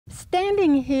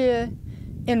Standing here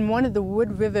in one of the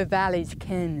Wood River Valley's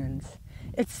canyons,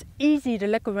 it's easy to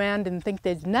look around and think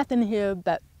there's nothing here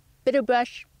but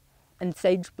bitterbrush and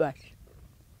sagebrush.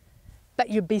 But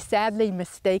you'd be sadly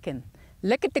mistaken.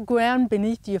 Look at the ground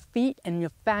beneath your feet and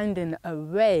you'll find an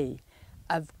array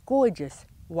of gorgeous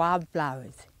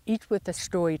wildflowers, each with a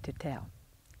story to tell.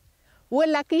 We're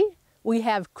lucky we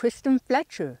have Kristin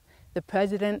Fletcher, the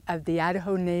president of the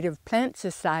Idaho Native Plant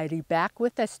Society, back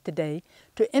with us today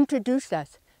to introduce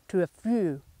us to a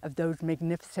few of those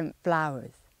magnificent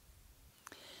flowers.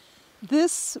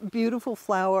 This beautiful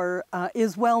flower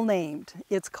is well named.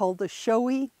 It's called the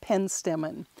showy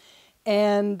penstemon.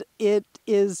 And it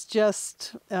is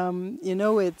just,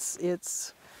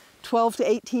 it's 12 to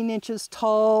 18 inches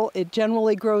tall. It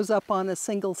generally grows up on a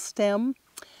single stem.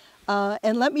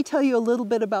 And let me tell you a little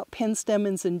bit about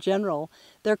penstemons in general.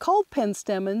 They're called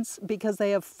penstemons because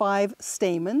they have 5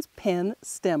 stamens,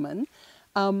 penstemon.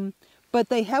 But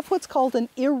they have what's called an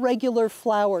irregular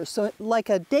flower. So like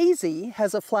a daisy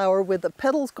has a flower with the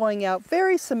petals going out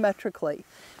very symmetrically.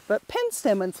 But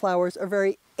penstemon flowers are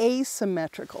very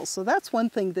asymmetrical. So that's one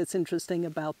thing that's interesting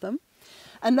about them.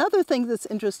 Another thing that's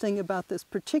interesting about this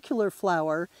particular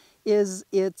flower is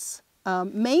its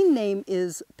main name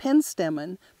is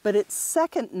penstemon, but its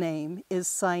second name is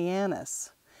cyanus.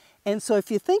 And so if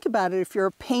you think about it, if you're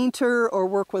a painter or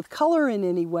work with color in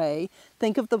any way,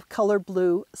 think of the color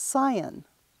blue cyan.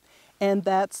 And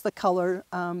that's the color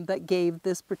that gave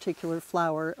this particular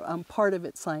flower part of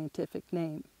its scientific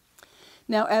name.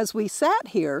 Now, as we sat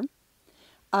here,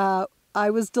 I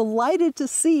was delighted to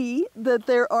see that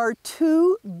there are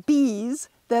 2 bees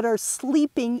that are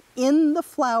sleeping in the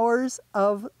flowers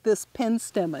of this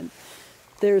penstemon.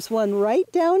 There's one right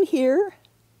down here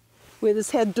with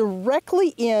his head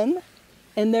directly in,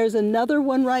 and there's another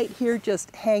one right here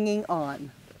just hanging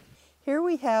on. Here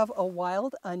we have a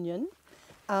wild onion.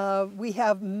 We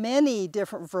have many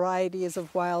different varieties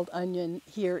of wild onion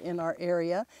here in our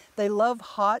area. They love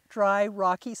hot, dry,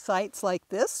 rocky sites like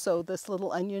this, so this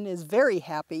little onion is very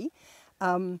happy.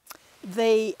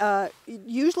 They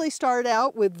usually start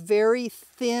out with very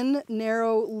thin,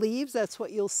 narrow leaves. That's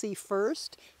what you'll see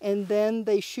first. And then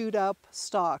they shoot up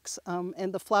stalks.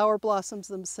 And the flower blossoms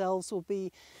themselves will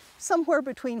be somewhere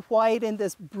between white and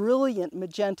this brilliant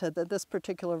magenta that this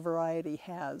particular variety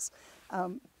has.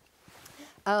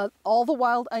 All the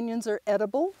wild onions are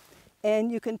edible.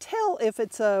 And you can tell if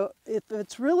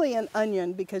it's really an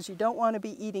onion because you don't want to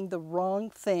be eating the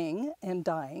wrong thing and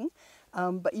dying.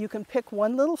 But you can pick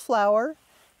one little flower,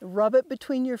 rub it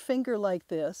between your finger like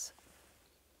this,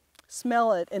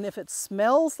 smell it, and if it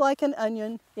smells like an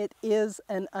onion, it is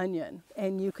an onion,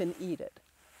 and you can eat it.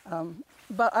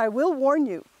 But I will warn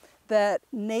you that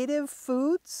native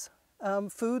foods,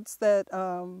 foods that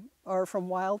are from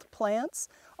wild plants,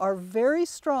 are very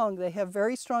strong. They have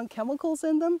very strong chemicals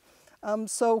in them.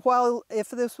 So while if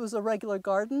this was a regular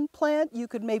garden plant, you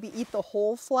could maybe eat the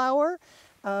whole flower.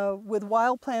 With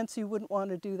wild plants, you wouldn't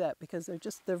want to do that because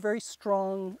they're very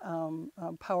strong,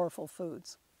 powerful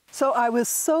foods. So I was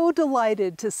so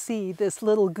delighted to see this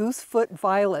little goosefoot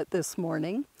violet this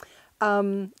morning.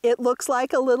 It looks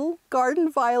like a little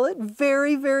garden violet,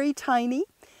 very, very tiny.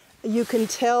 You can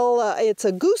tell it's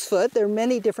a goosefoot. There are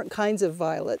many different kinds of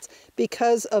violets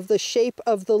because of the shape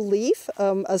of the leaf.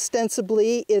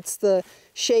 Ostensibly, it's the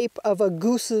shape of a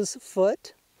goose's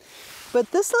foot.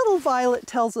 But this little violet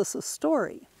tells us a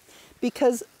story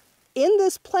because in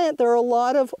this plant there are a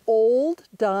lot of old,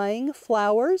 dying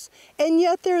flowers, and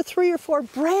yet there are 3 or 4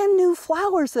 brand new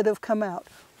flowers that have come out.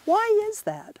 Why is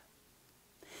that?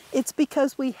 It's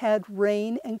because we had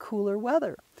rain and cooler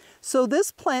weather. So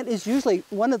this plant is usually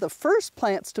one of the first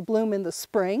plants to bloom in the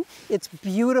spring. It's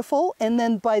beautiful, and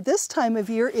then by this time of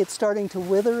year it's starting to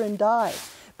wither and die.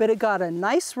 But it got a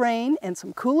nice rain and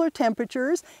some cooler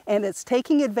temperatures, and it's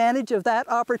taking advantage of that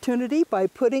opportunity by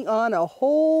putting on a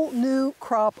whole new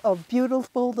crop of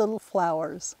beautiful little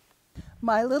flowers.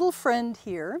 My little friend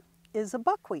here is a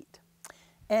buckwheat,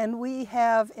 and we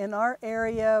have in our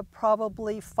area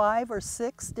probably 5 or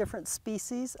 6 different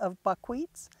species of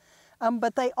buckwheats,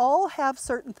 but they all have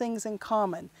certain things in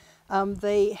common.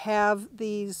 They have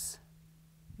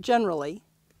generally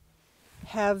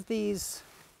have these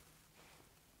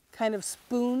kind of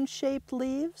spoon-shaped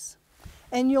leaves.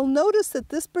 And you'll notice that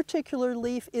this particular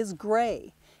leaf is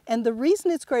gray. And the reason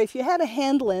it's gray, if you had a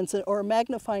hand lens or a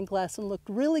magnifying glass and looked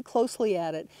really closely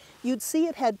at it, you'd see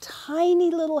it had tiny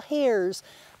little hairs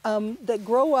that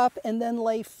grow up and then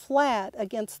lay flat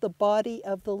against the body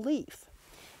of the leaf.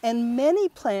 And many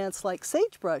plants, like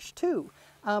sagebrush too,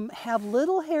 have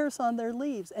little hairs on their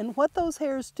leaves. And what those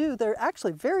hairs do, they're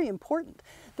actually very important.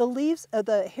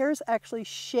 The hairs actually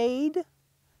shade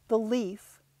the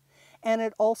leaf, and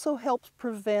it also helps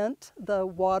prevent the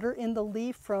water in the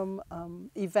leaf from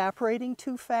evaporating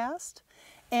too fast.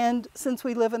 And since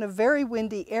we live in a very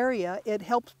windy area, it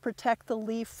helps protect the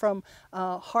leaf from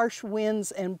harsh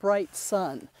winds and bright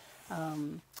sun.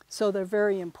 So they're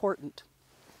very important.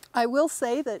 I will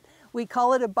say that we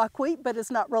call it a buckwheat, but it's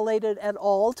not related at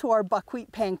all to our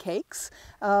buckwheat pancakes.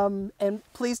 And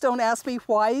please don't ask me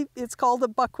why it's called a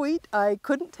buckwheat. I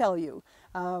couldn't tell you.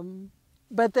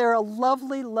 But they're a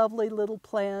lovely, lovely little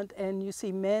plant, and you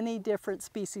see many different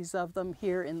species of them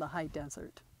here in the high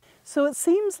desert. So it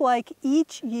seems like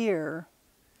each year,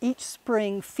 each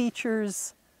spring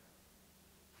features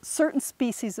certain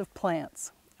species of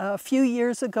plants. A few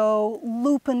years ago,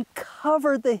 lupin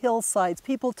covered the hillsides.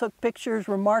 People took pictures,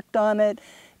 remarked on it.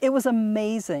 It was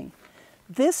amazing.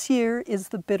 This year is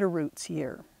the bitterroot's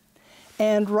year.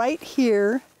 And right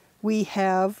here, we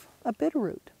have a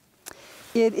bitterroot.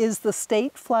 It is the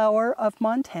state flower of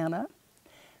Montana.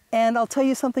 And I'll tell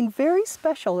you something very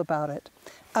special about it.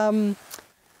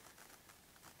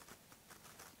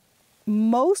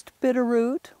 Most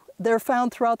bitterroot, they're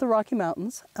found throughout the Rocky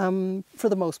Mountains, for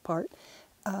the most part.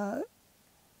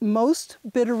 Most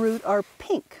bitterroot are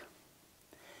pink,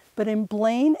 but in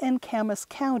Blaine and Camas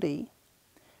County,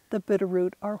 the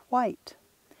bitterroot are white.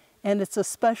 And it's a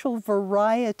special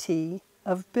variety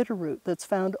of bitterroot that's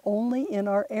found only in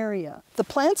our area. The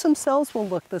plants themselves will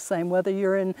look the same, whether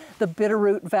you're in the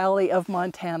Bitterroot Valley of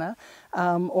Montana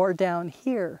or down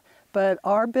here. But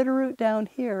our bitterroot down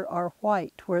here are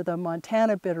white, where the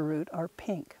Montana bitterroot are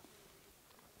pink.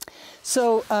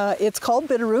 So it's called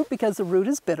bitterroot because the root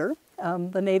is bitter.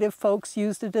 The native folks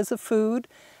used it as a food.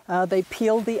 They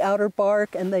peeled the outer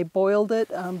bark and they boiled it,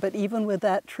 but even with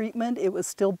that treatment, it was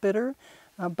still bitter.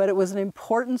 But it was an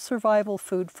important survival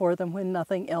food for them when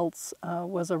nothing else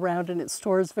was around, and it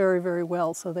stores very, very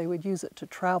well, so they would use it to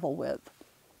travel with.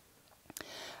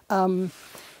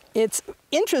 It's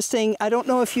interesting, I don't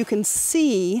know if you can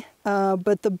see,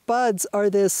 but the buds are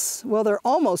this, well, they're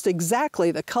almost exactly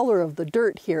the color of the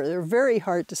dirt here. They're very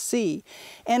hard to see.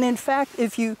 And in fact,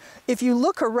 if you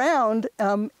look around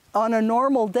on a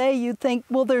normal day, you'd think,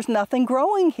 well, there's nothing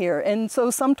growing here. And so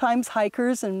sometimes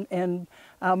hikers and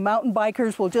mountain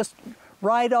bikers will just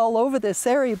ride all over this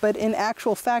area, but in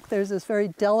actual fact, there's this very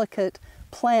delicate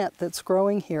plant that's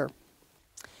growing here.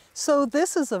 So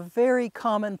this is a very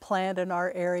common plant in our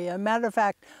area. Matter of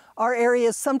fact, our area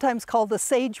is sometimes called the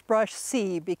sagebrush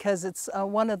sea because it's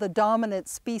one of the dominant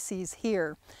species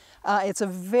here. It's a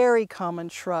very common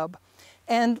shrub.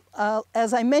 And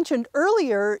as I mentioned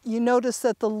earlier, you notice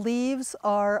that the leaves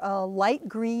are light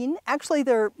green. Actually,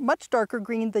 they're much darker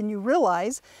green than you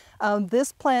realize.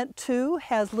 This plant too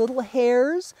has little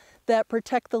hairs that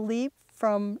protect the leaf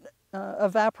from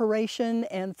evaporation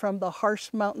and from the harsh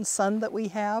mountain sun that we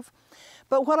have.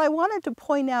 But what I wanted to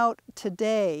point out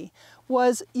today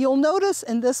was you'll notice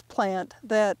in this plant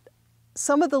that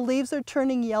some of the leaves are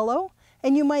turning yellow,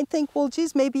 and you might think, well,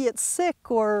 geez, maybe it's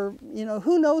sick or, you know,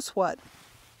 who knows what.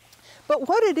 But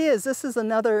what it is, this is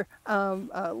another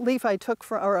leaf I took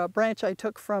from, or a branch I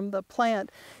took from the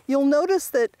plant. You'll notice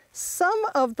that some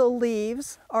of the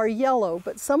leaves are yellow,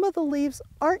 but some of the leaves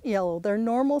aren't yellow. They're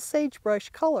normal sagebrush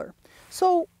color.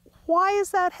 So why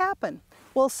does that happen?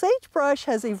 Well, sagebrush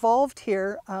has evolved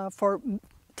here for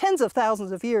tens of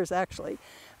thousands of years, actually.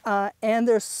 And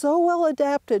they're so well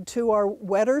adapted to our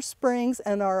wetter springs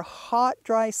and our hot,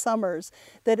 dry summers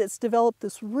that it's developed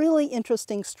this really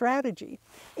interesting strategy.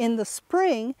 In the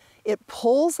spring, it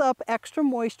pulls up extra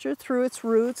moisture through its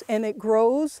roots and it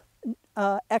grows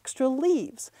extra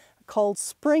leaves called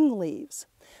spring leaves.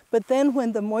 But then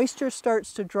when the moisture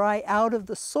starts to dry out of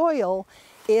the soil,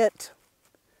 it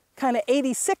kind of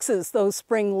 86s those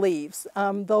spring leaves.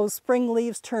 Those spring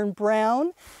leaves turn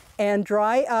brown and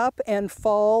dry up and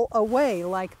fall away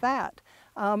like that.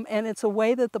 And it's a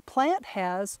way that the plant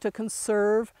has to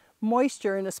conserve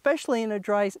moisture, and especially in a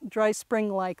dry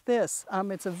spring like this,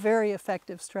 it's a very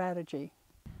effective strategy.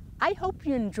 I hope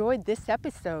you enjoyed this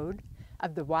episode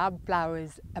of the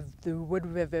Wildflowers of the Wood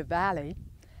River Valley.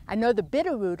 I know the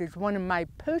bitterroot is one of my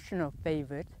personal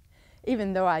favorites,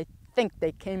 even though I think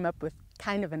they came up with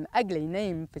kind of an ugly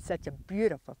name for such a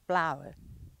beautiful flower.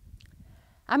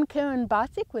 I'm Karen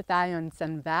Bossick with Eye on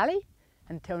Sun Valley.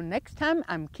 Until next time,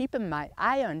 I'm keeping my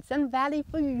eye on Sun Valley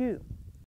for you.